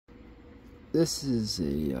This is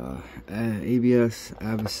a ABS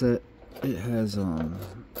avocet. It has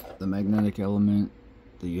the magnetic element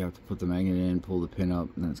that you have to put the magnet in, pull the pin up,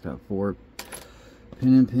 and then it's got 4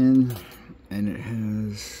 pin and pin, and it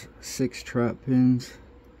has 6 trap pins.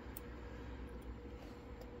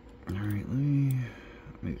 Alright, let me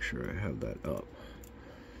make sure I have that up.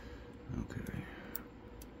 Okay.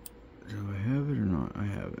 Do I have it or not? I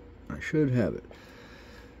have it. I should have it.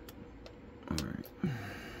 Alright.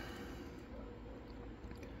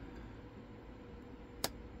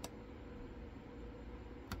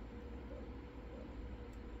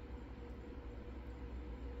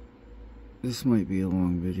 This might be a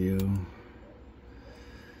long video.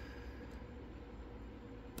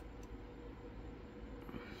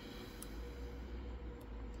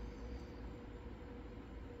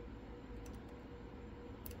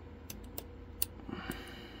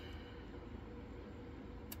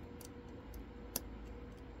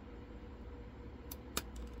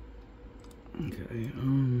 Okay,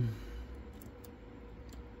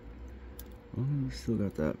 well, I still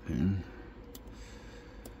got that pin.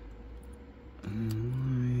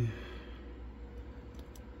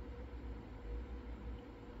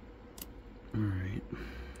 Alright.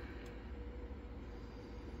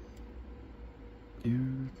 You're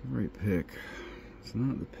the right pick. It's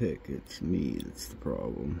not the pick, it's me that's the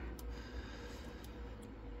problem.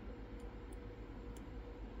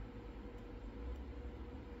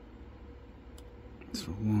 So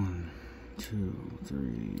 1, 2,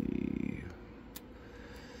 3.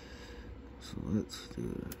 So let's do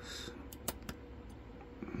this.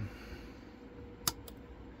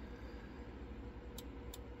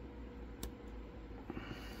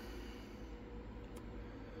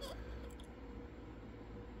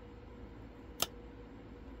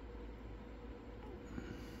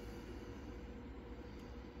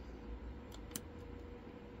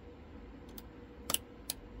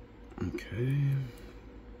 Okay.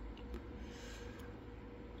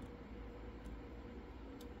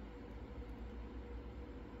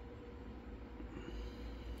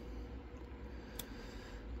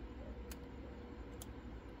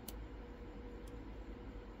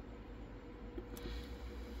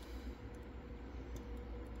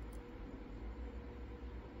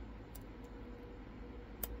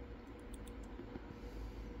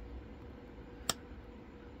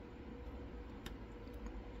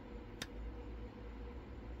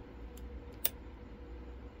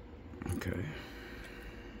 Okay.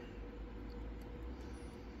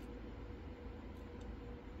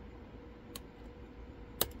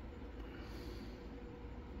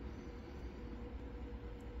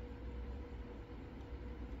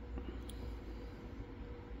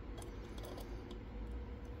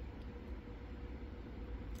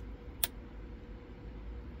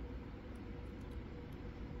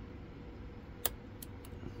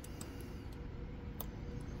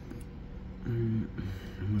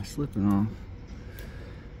 Am I slipping off?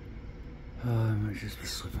 I might just be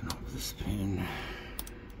slipping off this pin.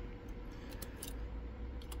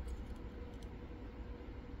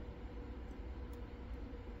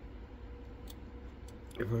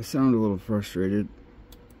 If I sound a little frustrated,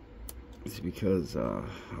 it's because I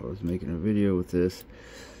was making a video with this,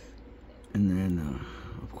 and then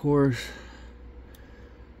of course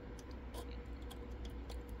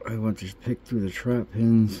I went to pick through the trap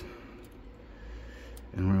pins,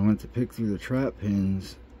 and when I went to pick through the trap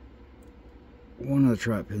pins, one of the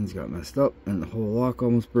trap pins got messed up and the whole lock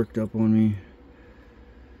almost bricked up on me,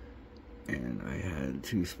 and I had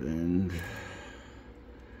to spend,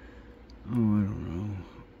 I don't know,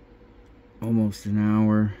 almost an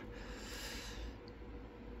hour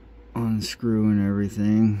unscrewing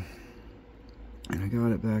everything, and I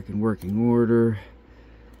got it back in working order.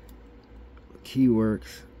 The key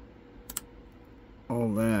works,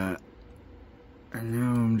 all that, and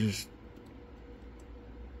now I'm just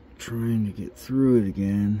trying to get through it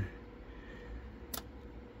again.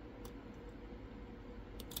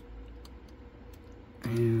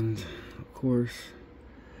 And of course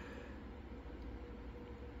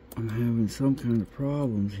I'm having some kind of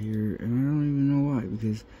problems here, and I don't even know why,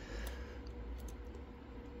 because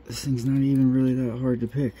this thing's not even really that hard to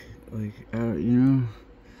pick, like, out, you know.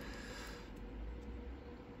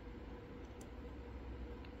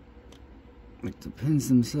 Like the pins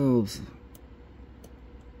themselves.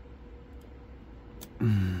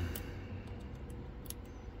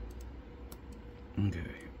 Okay.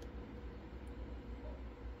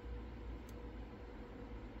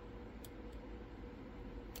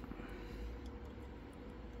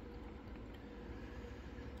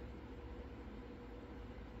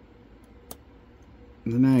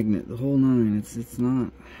 The magnet, the whole 9, it's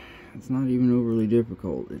not It's not even overly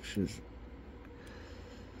difficult. It's just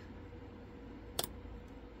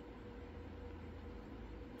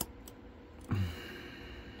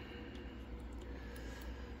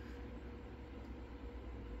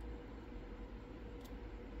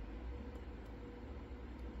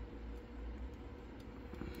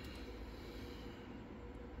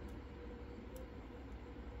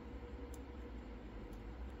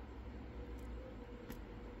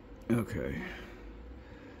okay.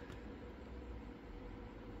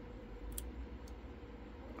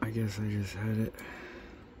 I guess I just had it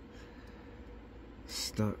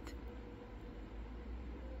stuck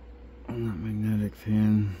on that magnetic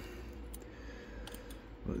pin.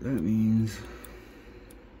 What that means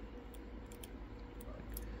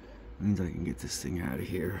I can get this thing out of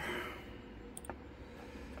here.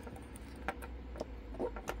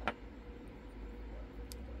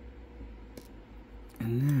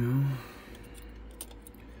 And now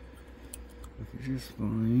I could just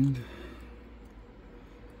find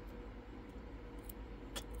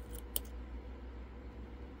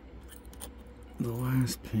the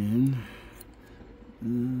last pin.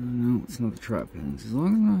 No, it's not the trap pins. As long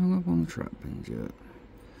as I'm not hung up on the trap pins yet.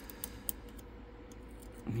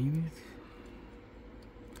 Maybe it's...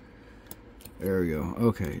 There we go.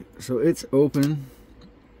 Okay, so it's open.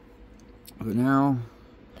 But now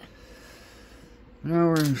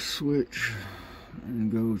we're going to switch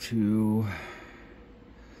and go to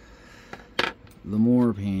the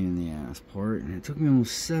more pain in the ass part. And it took me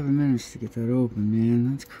almost 7 minutes to get that open, man.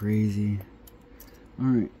 That's crazy.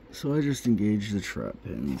 Alright, so I just engaged the trap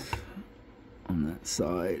pins on that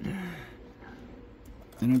side.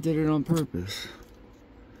 And I did it on purpose.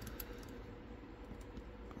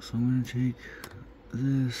 So I'm going to take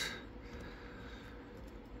this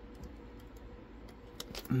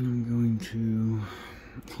and I'm going to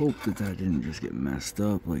hope that that didn't just get messed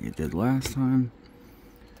up like it did last time,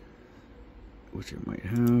 which it might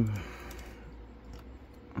have.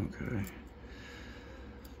 Okay.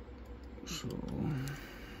 So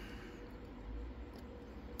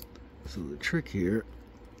the trick here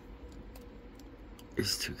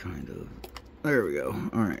is to kind of, there we go.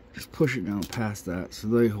 Alright, just push it down past that so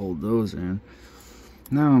they hold those in.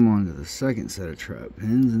 Now I'm on to the second set of trap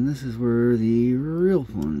pins, and this is where the real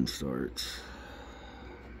fun starts.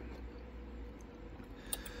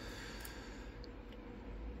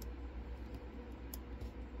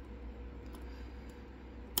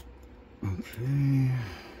 Okay.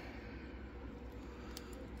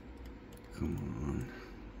 Come on.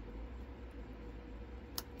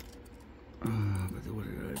 But what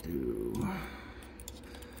did I do?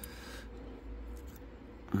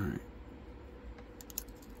 Alright.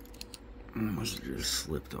 I must have just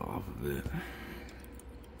slipped off of it.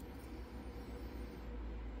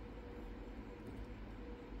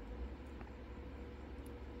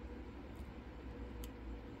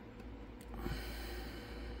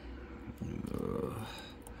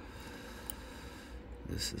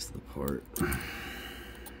 This is the part.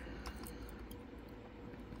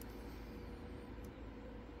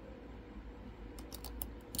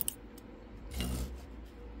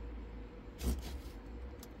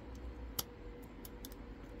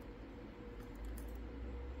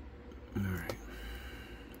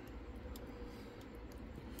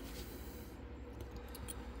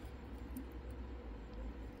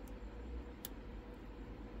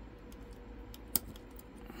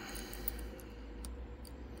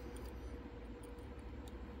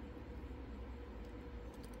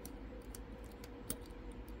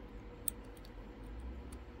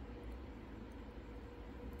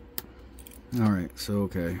 Alright, so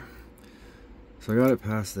okay. So I got it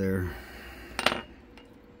past there.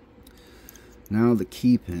 Now the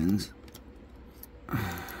key pins.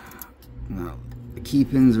 Now the key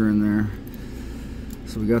pins are in there.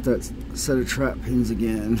 So we got that set of trap pins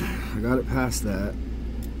again. I got it past that.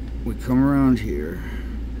 We come around here.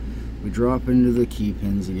 We drop into the key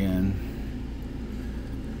pins again.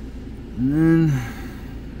 And then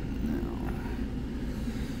now.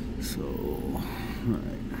 So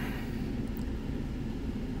alright.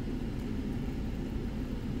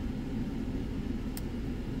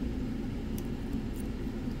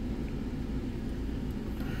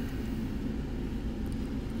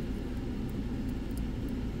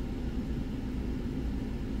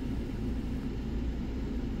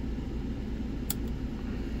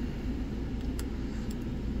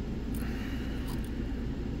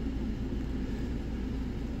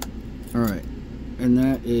 Alright, and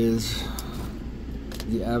that is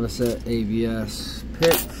the Avocet ABS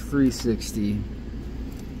Pick 360.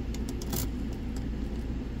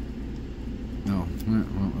 No,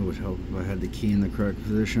 Well, it would help if I had the key in the correct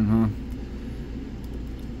position, huh?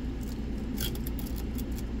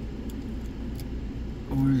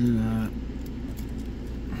 Where's it at?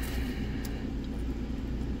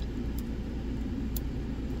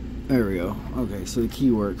 There we go. Okay, so the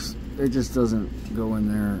key works. It just doesn't go in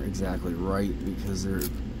there exactly right because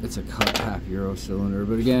it's a cut half euro cylinder.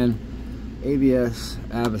 But again, ABS,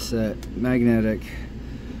 avocet, magnetic,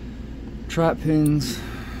 trap pins,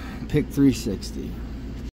 pick 360.